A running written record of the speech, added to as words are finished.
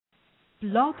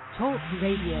Blog Talk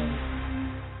Radio.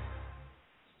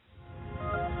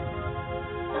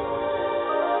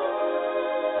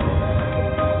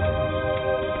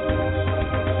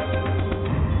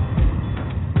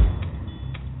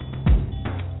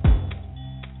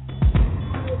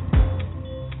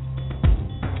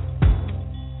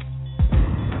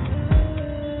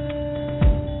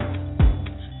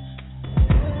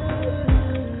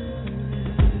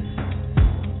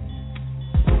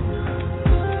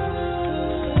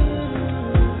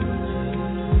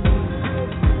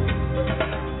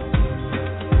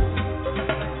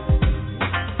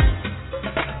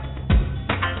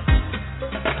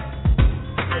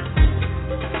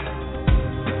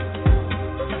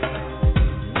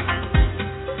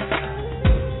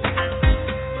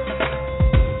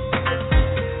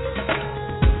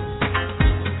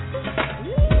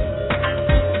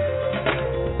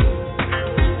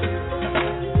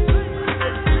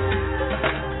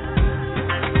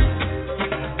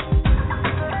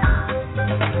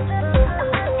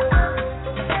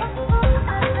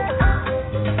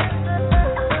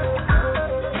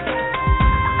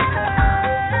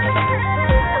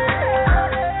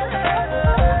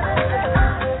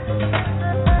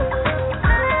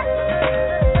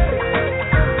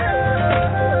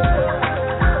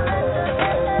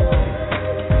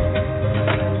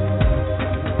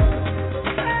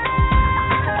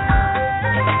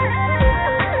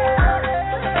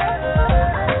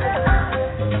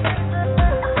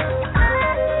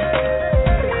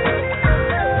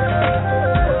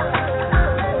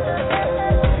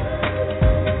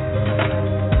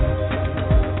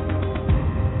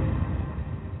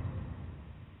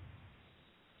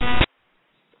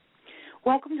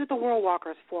 Welcome to the World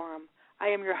Walkers Forum. I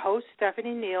am your host,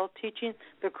 Stephanie Neal, teaching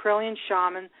the CORRELLIAN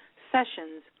Shaman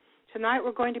sessions. Tonight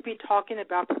we're going to be talking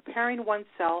about preparing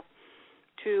oneself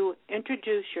to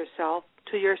introduce yourself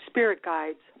to your spirit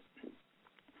guides.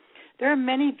 There are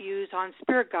many views on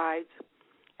spirit guides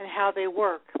and how they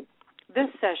work. This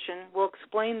session will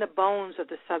explain the bones of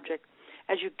the subject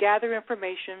as you gather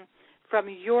information from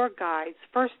your guides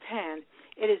firsthand.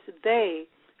 It is they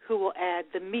who will add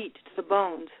the meat to the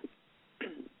bones.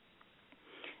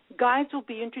 Guides will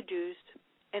be introduced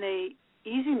in an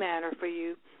easy manner for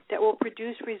you that will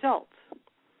produce results.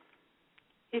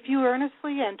 If you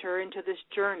earnestly enter into this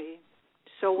journey,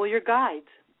 so will your guides.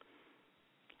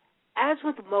 As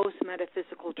with most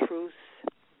metaphysical truths,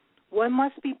 one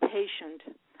must be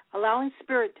patient, allowing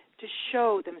spirit to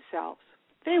show themselves.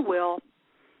 They will.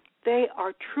 They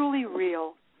are truly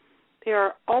real. They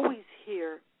are always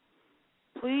here.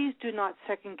 Please do not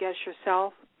second-guess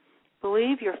yourself.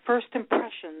 Believe your first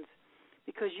impressions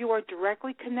because you are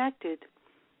directly connected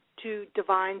to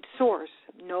divine source.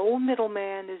 No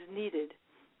middleman is needed.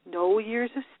 No years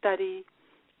of study.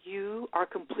 You are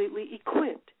completely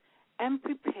equipped and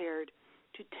prepared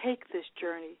to take this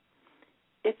journey.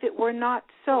 If it were not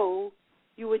so,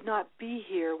 you would not be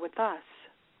here with us.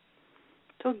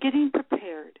 So getting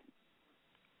prepared.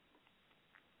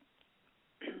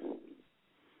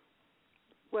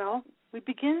 Well, we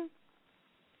begin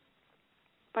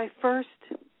by first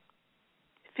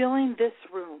filling this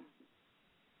room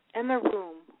and the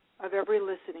room of every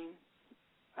listener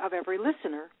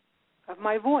of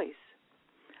my voice.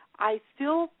 I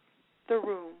fill the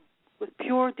room with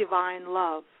pure divine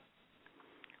love.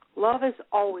 Love is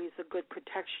always a good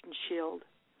protection shield.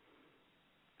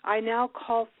 I now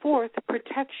call forth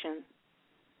protection,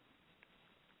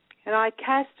 and I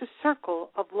cast a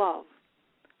circle of love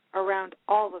around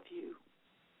all of you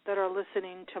that are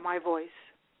listening to my voice.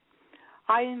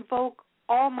 I invoke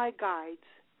all my guides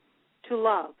to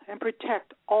love and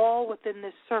protect all within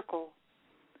this circle.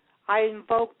 I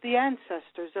invoke the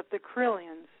ancestors of the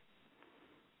CORRELLIANS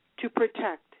to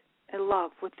protect and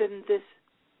love within this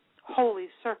holy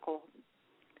circle.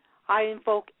 I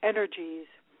invoke energies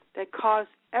that cause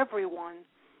everyone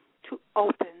to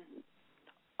open,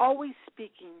 always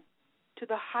speaking to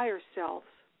the higher selves,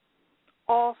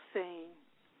 all saying,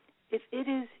 if it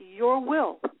is your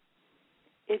will,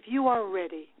 if you are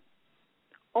ready,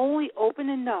 only open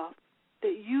enough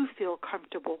that you feel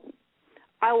comfortable.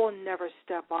 I will never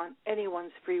step on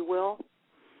anyone's free will.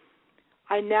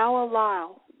 I now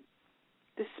allow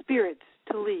the spirits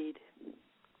to lead.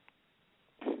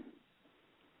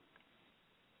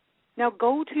 Now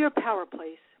go to your power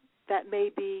place. That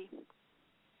may be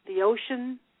the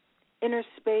ocean, inner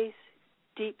space,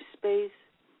 deep space,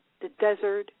 the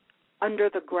desert, under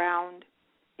the ground,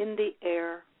 in the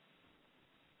air.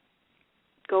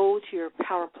 Go to your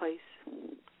power place.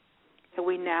 And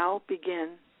we now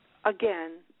begin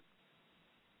again.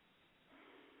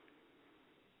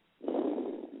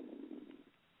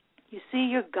 You see,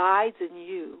 your guides and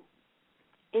you,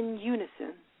 in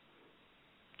unison,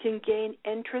 can gain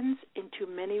entrance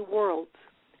into many worlds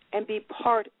and be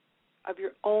part of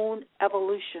your own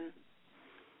evolution.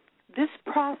 This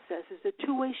process is a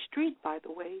two-way street, by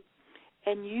the way,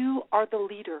 and you are the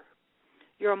leader.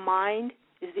 Your mind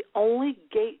is the only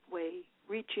gateway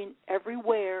reaching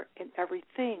everywhere and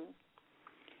everything.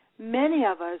 Many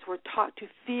of us were taught to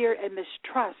fear and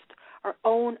mistrust our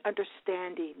own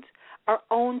understandings, our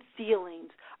own feelings,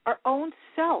 our own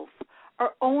self,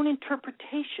 our own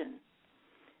interpretation.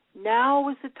 Now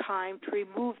is the time to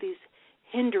remove these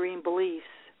hindering beliefs.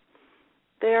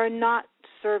 They are not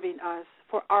serving us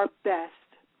for our best.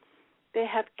 They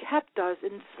have kept us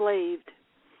enslaved.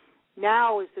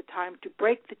 Now is the time to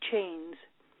break the chains.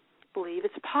 Believe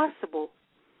it's possible.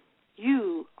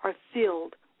 You are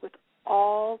filled with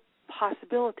all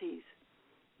possibilities,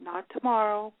 not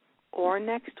tomorrow or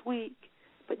next week,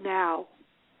 but now.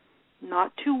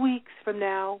 Not 2 weeks from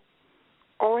now,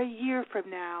 or a year from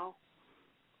now,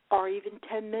 or even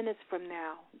 10 minutes from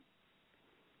now.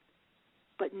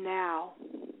 But now,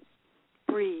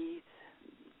 breathe.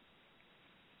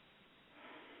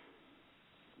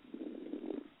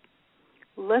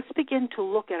 Let's begin to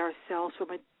look at ourselves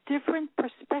from a different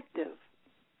perspective.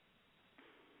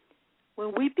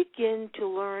 When we begin to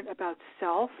learn about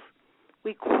self,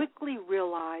 we quickly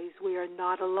realize we are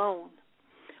not alone.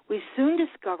 We soon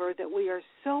discover that we are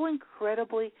so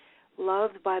incredibly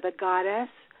loved by the Goddess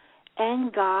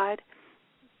and God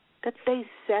that they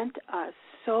sent us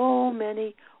so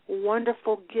many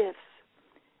wonderful gifts.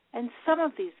 And some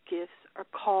of these gifts are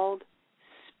called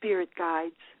spirit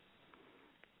guides.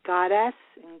 Goddess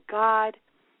and God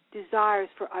desires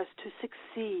for us to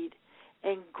succeed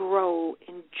and grow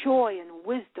in joy and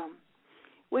wisdom.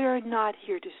 We are not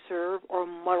here to serve or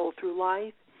muddle through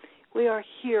life. We are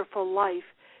here for life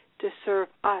to serve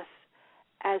us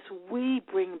as we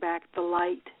bring back the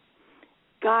light.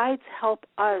 Guides help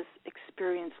us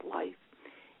experience life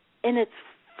in its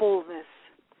fullness.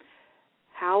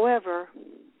 However,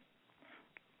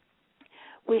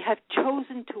 we have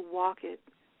chosen to walk it.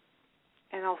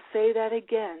 And I'll say that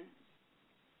again.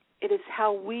 It is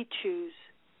how we choose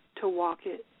to walk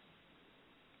it.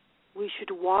 We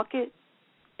should walk it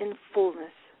in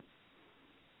fullness.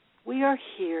 We are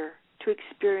here to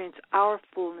experience our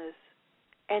fullness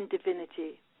and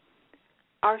divinity.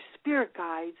 Our spirit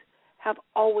guides have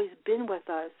always been with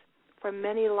us for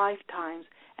many lifetimes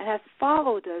and have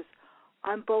followed us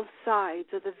on both sides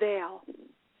of the veil.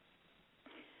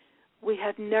 We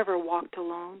have never walked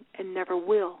alone and never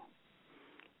will.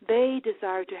 They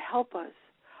desire to help us.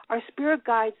 Our spirit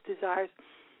guides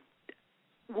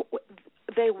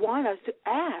they want us to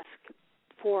ask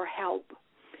for help.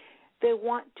 They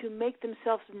want to make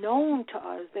themselves known to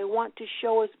us. They want to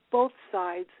show us both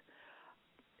sides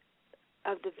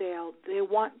of the veil. They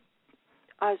want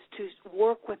us to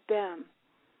work with them.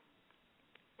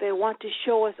 They want to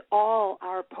show us all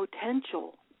our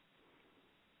potential.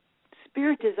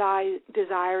 Spirit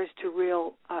desires to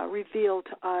reveal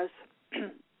to us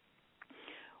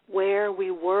where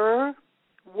we were,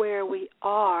 where we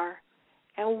are,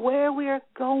 and where we are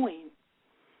going.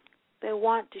 They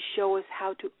want to show us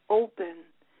how to open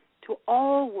to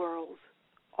all worlds,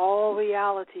 all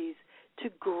realities, to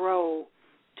grow,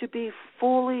 to be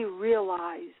fully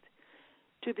realized,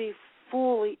 to be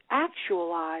fully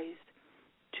actualized,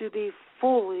 to be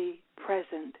fully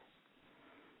present.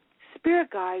 Spirit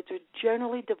guides are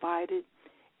generally divided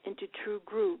into two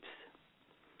groups.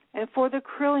 And for the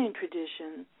CORRELLIAN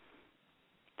tradition,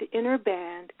 the inner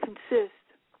band consists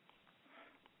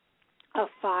of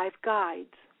 5 guides.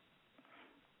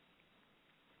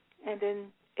 And then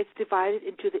it's divided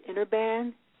into the inner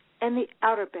band and the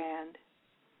outer band,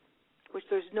 which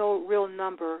there's no real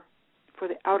number for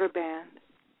the outer band.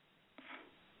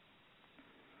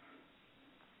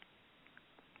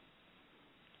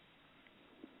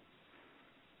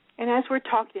 And as we're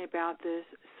talking about this,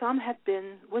 some have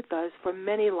been with us for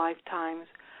many lifetimes,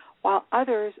 while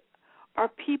others are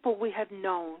people we have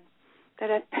known that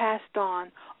have passed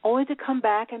on, only to come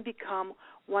back and become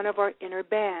one of our inner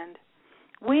band.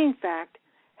 We, in fact,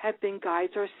 have been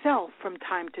guides ourselves from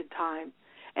time to time,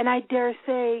 and I dare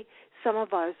say some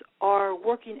of us are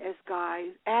working as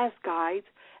guides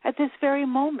at this very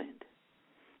moment.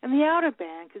 And the outer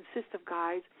band consists of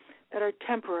guides that are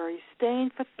temporary, staying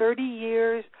for 30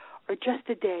 years or just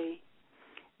a day.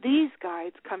 These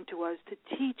guides come to us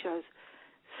to teach us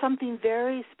something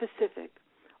very specific,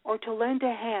 or to lend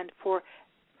a hand for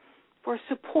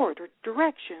support or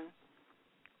direction,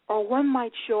 or one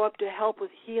might show up to help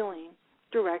with healing,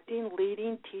 directing,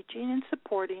 leading, teaching, and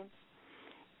supporting.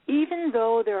 Even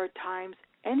though there are times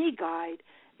any guide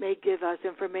may give us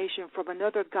information from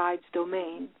another guide's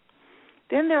domain,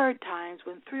 then there are times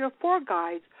when 3 or 4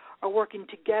 guides are working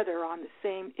together on the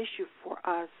same issue for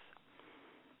us.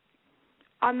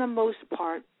 On the most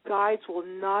part, guides will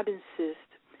not insist.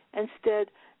 Instead,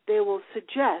 they will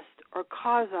suggest or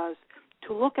cause us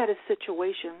to look at a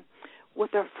situation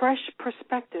with a fresh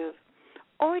perspective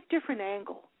or a different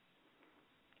angle.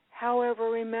 However,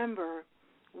 remember,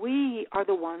 we are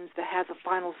the ones that have the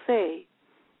final say,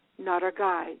 not our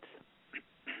guides.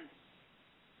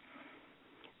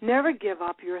 Never give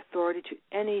up your authority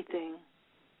to anything,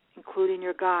 including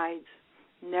your guides.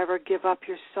 Never give up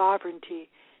your sovereignty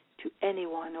to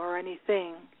anyone or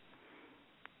anything.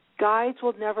 Guides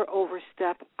will never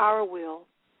overstep our will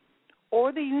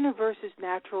or the universe's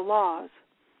natural laws.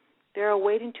 They are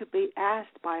waiting to be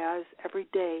asked by us every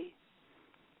day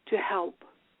to help.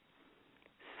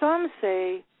 Some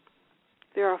say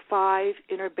there are 5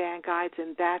 inner band guides,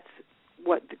 and that's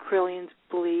what the Correllians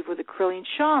believe, or the Correllian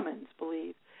shamans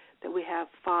believe, that we have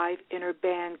 5 inner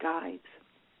band guides.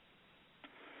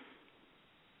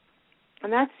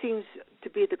 And that seems to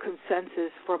be the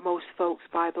consensus for most folks,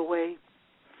 by the way.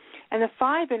 And the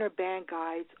 5 inner band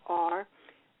guides are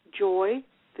Joy,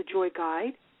 the Joy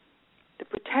Guide, the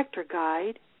Protector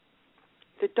Guide,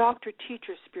 the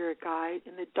Doctor-Teacher Spirit Guide,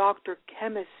 and the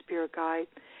Doctor-Chemist Spirit Guide,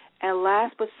 and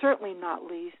last but certainly not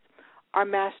least, our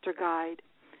Master Guide.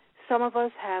 Some of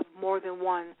us have more than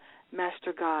one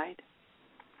Master Guide.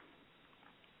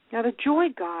 Now, the Joy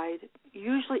Guide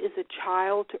usually is a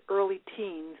child to early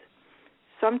teens,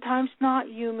 sometimes not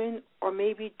human or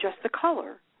maybe just a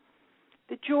color.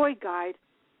 The Joy Guide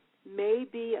may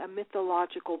be a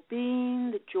mythological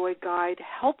being. The Joy Guide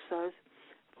helps us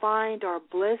find our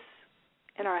bliss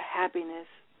and our happiness.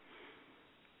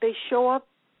 They show up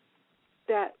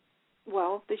that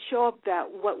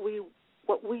what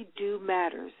we do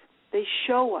matters. They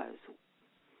show us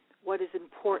what is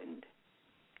important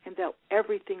and that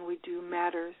everything we do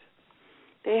matters.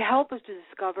 They help us to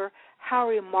discover how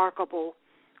remarkable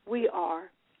we are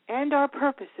and our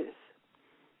purposes.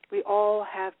 We all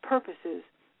have purposes,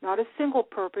 not a single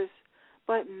purpose,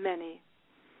 but many.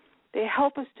 They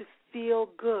help us to feel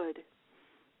good.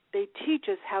 They teach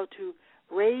us how to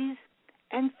raise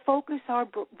and focus our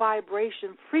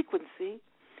vibration frequency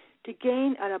to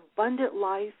gain an abundant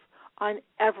life on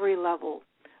every level,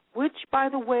 which, by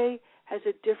the way, has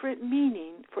a different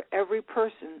meaning for every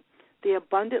person. The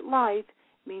abundant life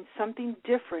means something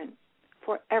different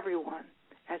for everyone,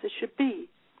 as it should be.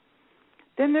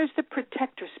 Then there's the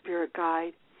Protector Spirit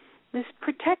Guide. This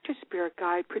Protector Spirit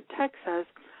Guide protects us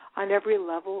on every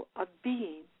level of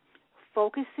being,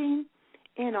 focusing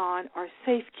in on our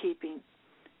safekeeping.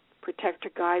 Protector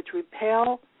Guides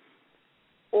repel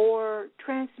or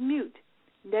transmute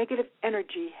negative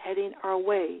energy heading our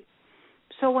way.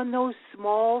 So when those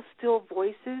small, still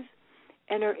voices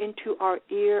enter into our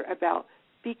ear about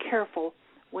be careful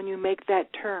when you make that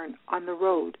turn on the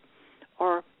road,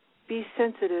 or be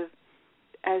sensitive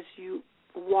as you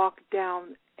walk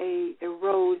down a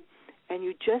road and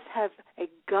you just have a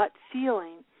gut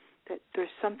feeling that there's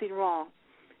something wrong,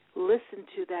 listen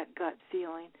to that gut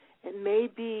feeling. It may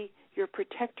be your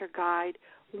Protector Guide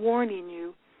warning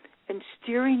you and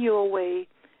steering you away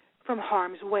from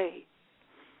harm's way.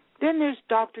 Then there's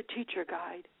Doctor-Teacher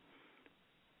Guide.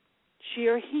 She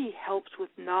or he helps with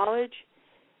knowledge,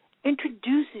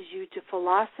 introduces you to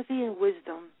philosophy and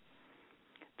wisdom.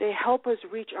 They help us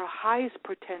reach our highest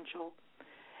potential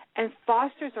and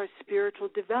fosters our spiritual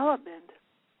development.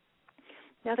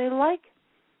 Now, they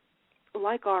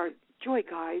like our Joy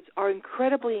Guides, are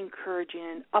incredibly encouraging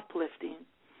and uplifting.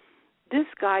 This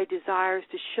guide desires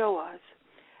to show us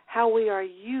how we are a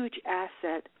huge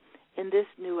asset in this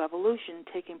new evolution,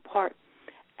 taking part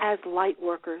as light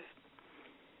workers.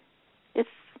 If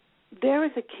there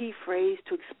is a key phrase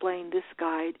to explain this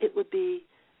guide, it would be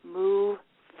move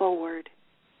forward.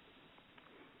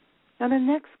 Now, the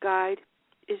next guide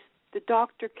is the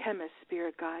Doctor-Chemist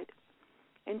Spirit Guide,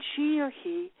 and she or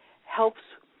he helps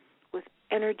with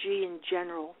energy in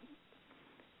general,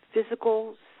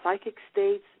 physical, psychic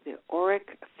states, the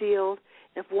auric field.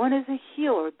 If one is a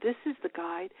healer, this is the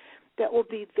guide that will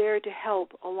be there to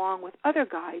help along with other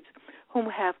guides whom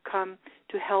have come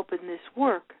to help in this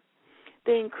work.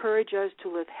 They encourage us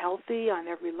to live healthy on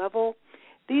every level.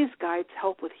 These guides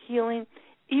help with healing,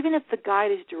 even if the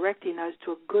guide is directing us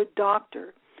to a good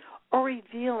doctor or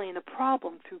revealing a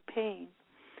problem through pain.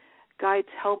 Guides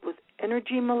help with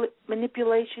energy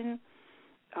manipulation,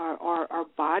 our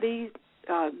body,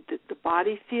 the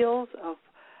body fields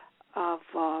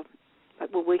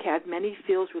well, we had many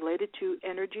fields related to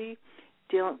energy,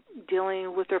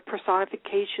 dealing with their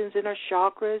personifications in our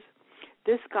chakras.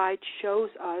 This guide shows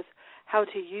us how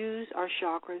to use our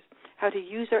chakras, how to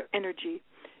use our energy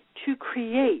to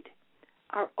create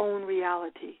our own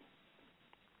reality.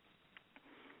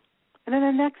 And then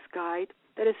the next guide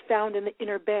that is found in the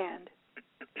inner band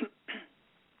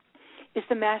is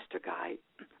the Master Guide.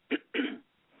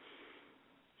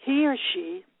 He or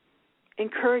she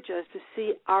encourages us to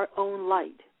see our own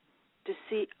light, to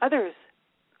see others'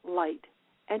 light,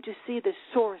 and to see the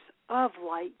source of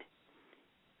light.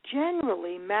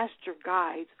 Generally, Master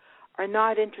Guides are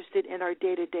not interested in our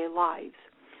day-to-day lives.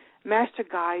 Master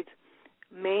Guides'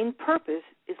 main purpose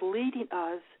is leading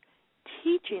us,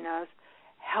 teaching us,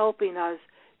 helping us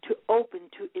to open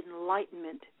to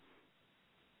enlightenment,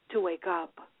 to wake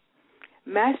up.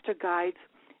 Master Guides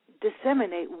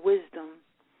disseminate wisdom.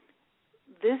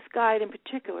 This guide in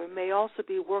particular may also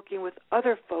be working with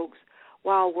other folks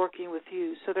while working with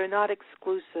you, so they're not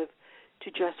exclusive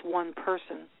to just one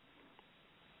person.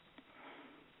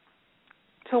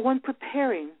 So when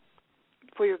preparing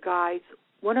for your guides,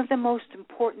 one of the most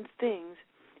important things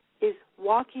is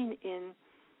walking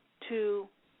into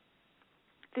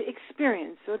the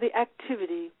experience or the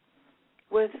activity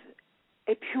with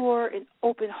a pure and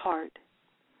open heart.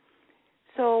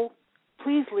 So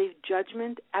please leave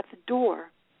judgment at the door.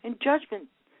 And judgment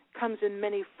comes in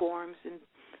many forms and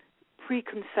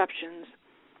preconceptions.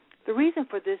 The reason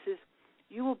for this is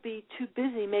you will be too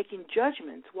busy making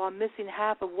judgments while missing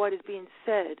half of what is being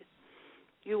said.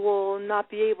 You will not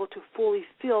be able to fully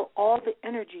feel all the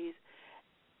energies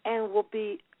and will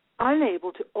be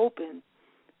unable to open,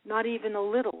 not even a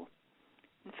little.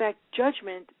 In fact,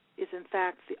 judgment is in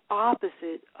fact the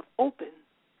opposite of open.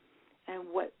 And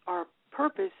what our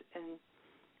purpose and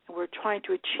we're trying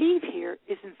to achieve here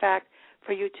is in fact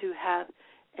for you to have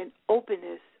an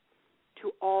openness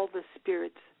to all the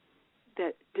spirits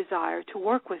that desire to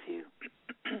work with you.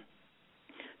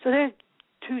 So there's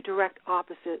two direct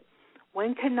opposites.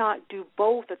 One cannot do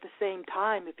both at the same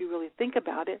time if you really think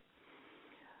about it.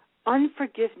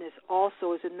 Unforgiveness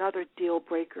also is another deal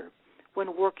breaker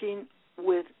when working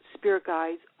with spirit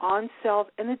guides on self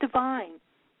and the divine,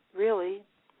 really.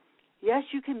 Yes,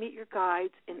 you can meet your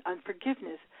guides in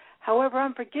unforgiveness. However,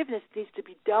 unforgiveness needs to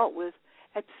be dealt with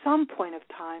at some point of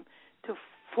time to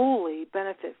fully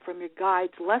benefit from your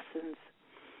guides' lessons.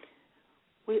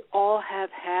 We all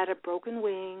have had a broken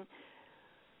wing.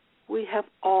 We have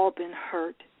all been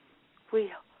hurt. We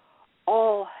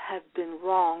all have been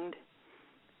wronged.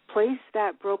 Place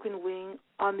that broken wing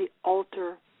on the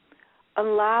altar,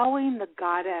 allowing the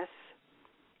goddess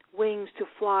wings to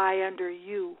fly under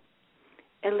you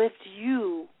and lift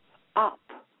you up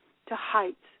to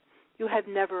heights you had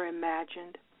never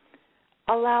imagined.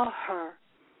 Allow her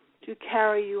to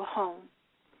carry you home.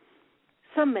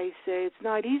 Some may say it's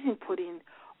not easy putting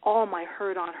all my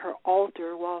hurt on her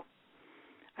altar. Well,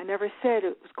 I never said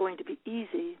it was going to be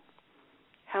easy.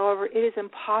 However, it is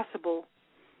impossible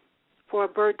for a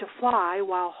bird to fly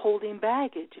while holding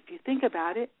baggage. If you think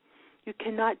about it, you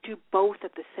cannot do both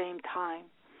at the same time.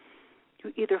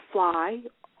 You either fly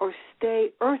or stay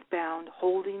earthbound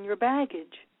holding your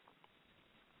baggage,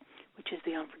 which is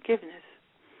the unforgiveness.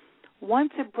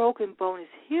 Once a broken bone is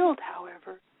healed,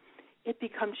 however, it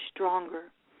becomes stronger.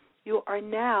 You are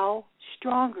now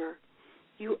stronger.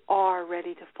 You are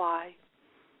ready to fly.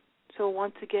 So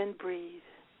once again, breathe.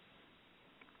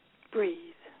 Breathe.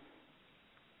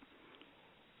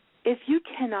 If you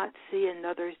cannot see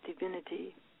another's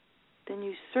divinity, then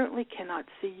you certainly cannot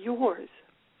see yours.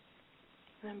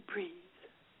 Then breathe.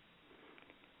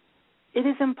 It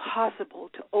is impossible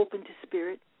to open to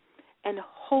spirit and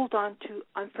hold on to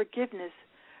unforgiveness,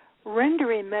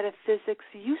 rendering metaphysics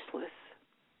useless.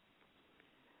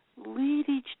 Lead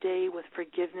each day with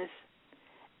forgiveness,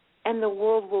 and the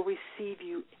world will receive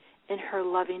you in her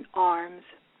loving arms.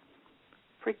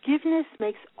 Forgiveness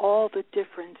makes all the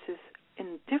difference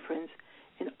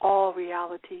in all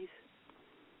realities.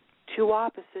 Two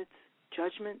opposites,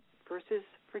 judgment versus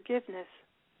forgiveness.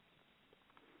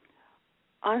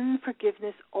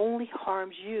 Unforgiveness only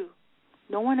harms you,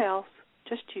 no one else,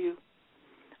 just you.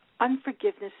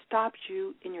 Unforgiveness stops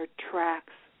you in your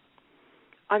tracks.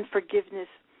 Unforgiveness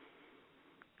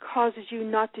causes you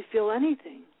not to feel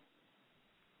anything.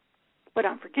 But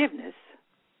unforgiveness,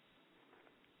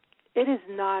 it is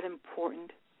not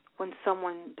important when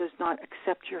someone does not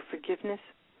accept your forgiveness.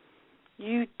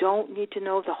 You don't need to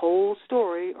know the whole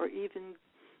story or even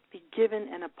be given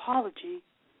an apology.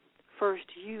 First,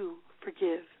 you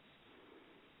forgive.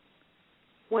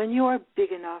 When you are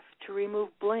big enough to remove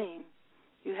blame,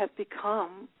 you have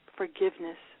become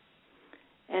forgiveness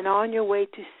and on your way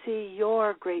to see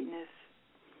your greatness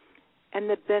and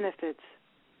the benefits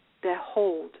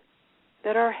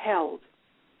that are held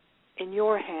in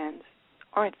your hands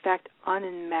are in fact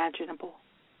unimaginable.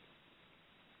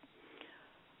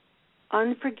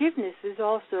 Unforgiveness is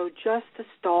also just a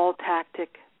stall tactic.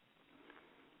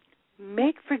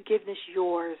 Make forgiveness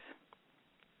yours.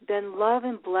 Then love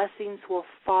and blessings will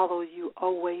follow you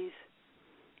always.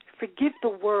 Forgive the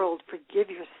world. Forgive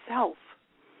yourself.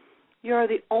 You are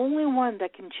the only one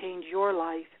that can change your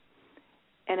life,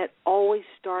 and it always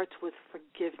starts with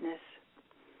forgiveness.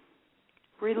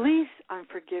 Release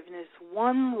unforgiveness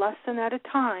one lesson at a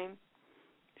time.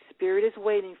 Spirit is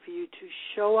waiting for you to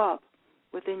show up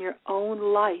within your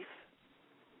own life.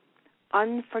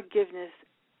 Unforgiveness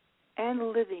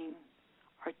and living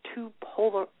are two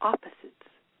polar opposites.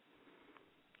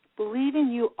 Believing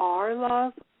you are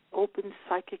love opens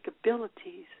psychic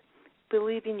abilities.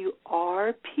 Believing you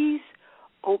are peace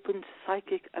opens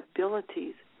psychic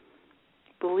abilities.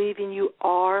 Believing you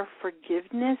are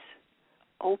forgiveness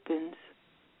opens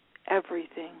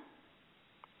everything.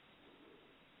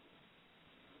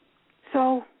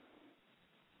 So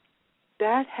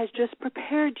that has just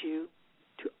prepared you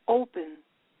to open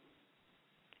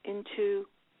into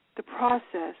the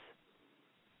process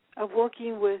of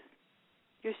working with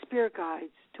your spirit guides,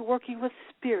 to working with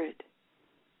spirit,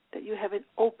 that you have an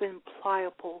open,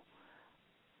 pliable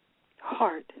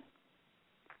heart.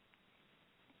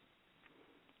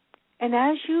 And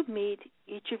as you meet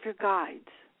each of your guides,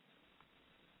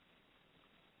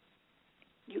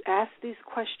 you ask these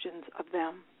questions of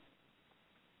them.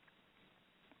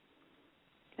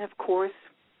 And of course,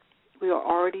 we are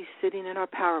already sitting in our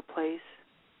power place,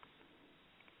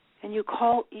 and you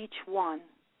call each one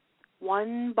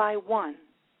by one,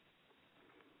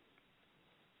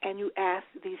 and you ask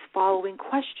these following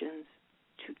questions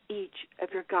to each of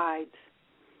your guides.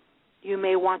 You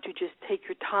may want to just take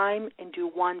your time and do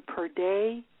one per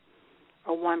day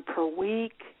or one per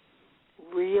week,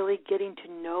 really getting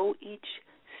to know each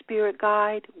spirit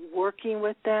guide, working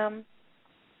with them.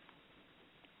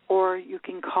 Or you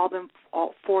can call them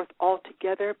forth all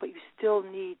together, but you still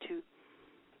need to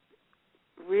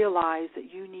realize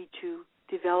that you need to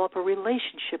develop a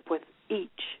relationship with each.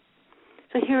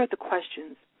 So here are the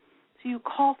questions. So you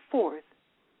call forth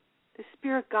the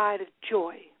spirit guide of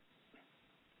joy,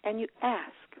 and you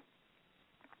ask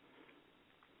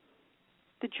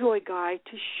the joy guide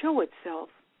to show itself,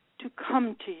 to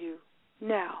come to you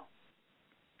now.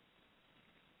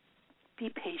 Be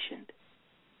patient.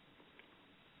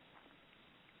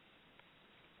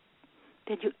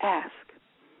 Then you ask,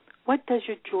 what does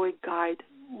your joy guide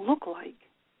look like?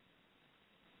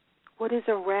 What is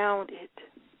around it?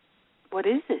 What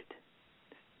is it?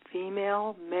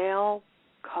 Female, male,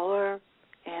 color,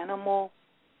 animal?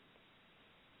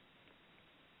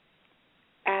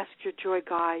 Ask your joy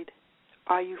guide,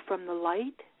 are you from the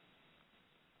light?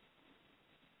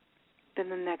 Then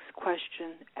the next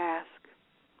question, ask,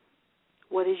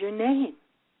 what is your name?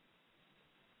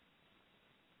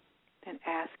 Then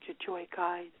ask your joy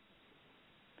guide,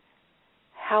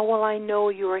 how will I know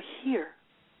you are here?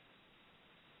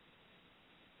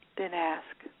 Then ask,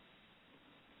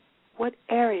 what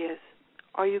areas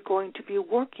are you going to be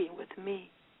working with me?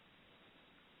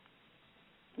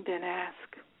 Then ask,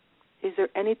 is there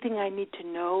anything I need to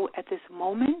know at this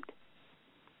moment?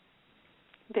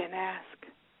 Then ask,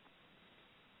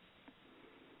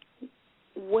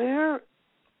 where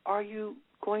are you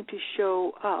going to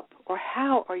show up, or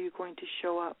how are you going to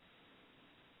show up?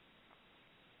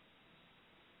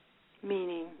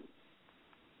 Meaning,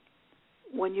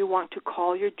 when you want to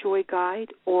call your joy guide,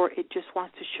 or it just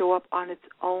wants to show up on its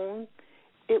own,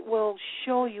 it will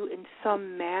show you in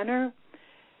some manner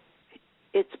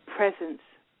its presence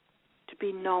to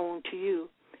be known to you.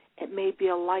 It may be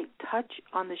a light touch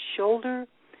on the shoulder.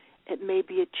 It may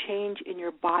be a change in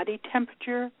your body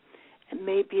temperature. It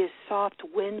may be a soft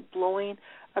wind blowing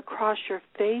across your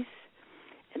face.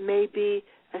 It may be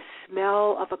a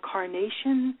smell of a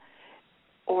carnation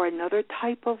or another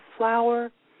type of flower.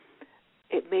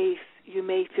 You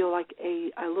may feel like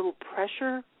a little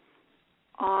pressure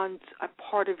on a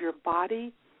part of your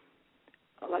body,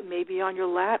 like maybe on your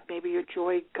lap. Maybe your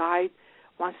joy guide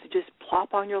wants to just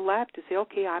plop on your lap to say,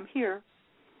 okay, I'm here.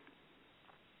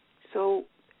 So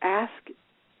ask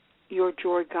your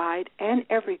joy guide and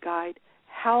every guide,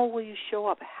 how will you show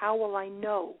up? How will I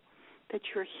know that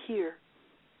you're here?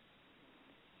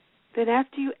 Then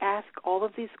after you ask all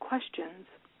of these questions,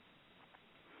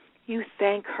 you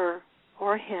thank her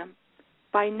or him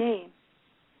by name.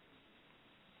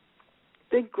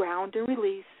 Then ground and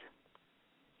release,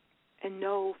 and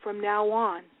know from now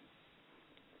on,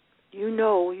 you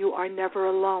know you are never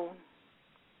alone.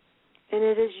 And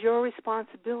it is your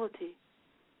responsibility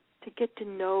to get to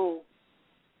know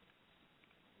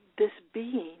this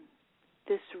being,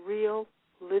 this real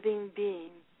living being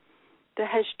that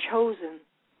has chosen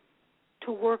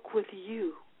to work with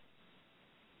you,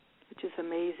 which is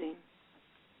amazing.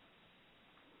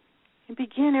 And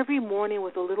begin every morning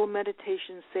with a little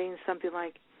meditation saying something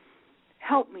like,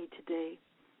 help me today.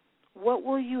 What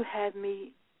will you have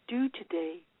me do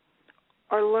today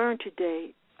or learn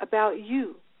today about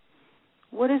you?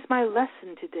 What is my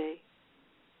lesson today?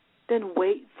 Then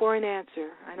wait for an answer.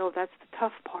 I know that's the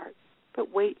tough part,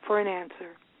 but wait for an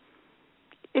answer.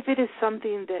 If it is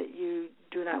something that you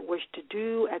do not wish to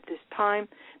do at this time,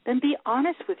 then be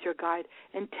honest with your guide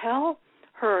and tell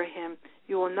her or him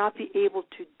you will not be able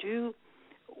to do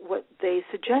what they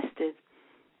suggested,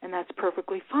 and that's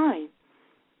perfectly fine.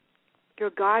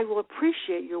 Your guide will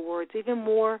appreciate your words even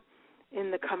more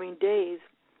in the coming days.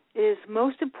 It is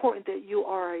most important that you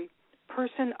are a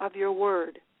person of your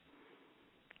word.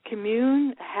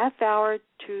 Commune a half hour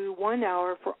to 1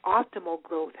 hour for optimal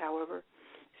growth, however.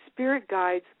 Spirit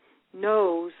guides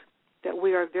knows that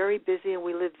we are very busy and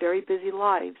we live very busy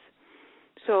lives.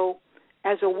 So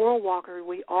as a world walker,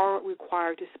 we are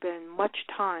required to spend much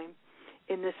time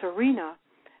in this arena.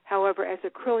 However, as a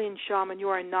CORRELLIAN shaman, you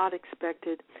are not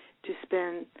expected to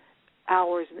spend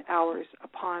hours and hours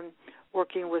upon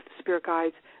working with spirit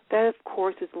guides. That, of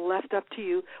course, is left up to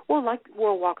you. Well, like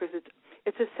world walkers,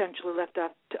 it's essentially left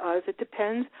up to us. It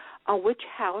depends on which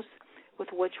house with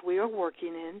which we are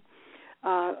working in.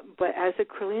 But as a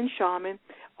CORRELLIAN shaman,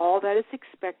 all that is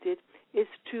expected is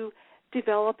to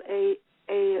develop a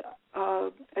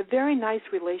very nice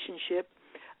relationship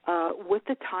with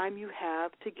the time you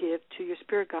have to give to your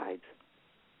spirit guides.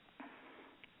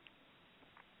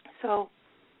 So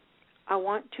I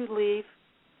want to leave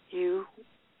you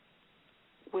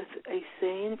with a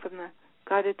saying from the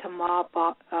Gautama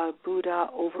Buddha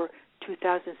over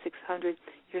 2,600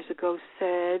 years ago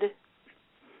said,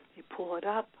 you pull it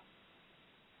up,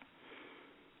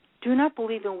 do not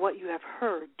believe in what you have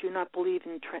heard. Do not believe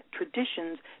in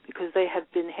traditions because they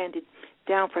have been handed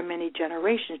down for many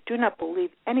generations. Do not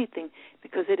believe anything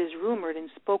because it is rumored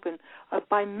and spoken of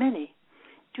by many.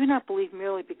 Do not believe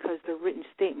merely because the written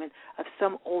statement of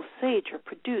some old sage are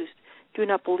produced. Do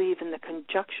not believe in the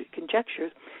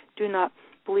conjectures. Do not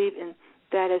believe in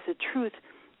that as a truth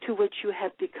to which you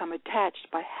have become attached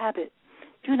by habit.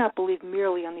 Do not believe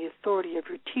merely on the authority of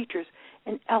your teachers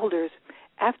and elders.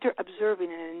 After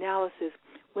observing an analysis,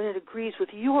 when it agrees with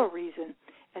your reason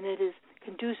and it is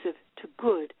conducive to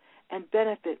good and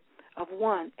benefit of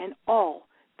one and all,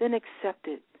 then accept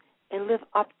it and live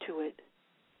up to it.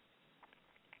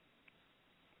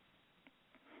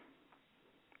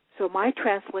 So my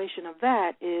translation of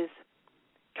that is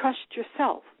trust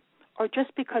yourself. Or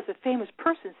just because a famous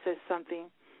person says something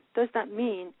does not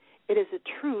mean it is a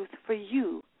truth for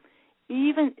you,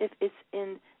 even if it's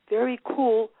in very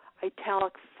cool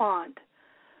italic font.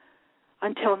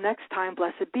 Until next time,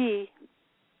 blessed be.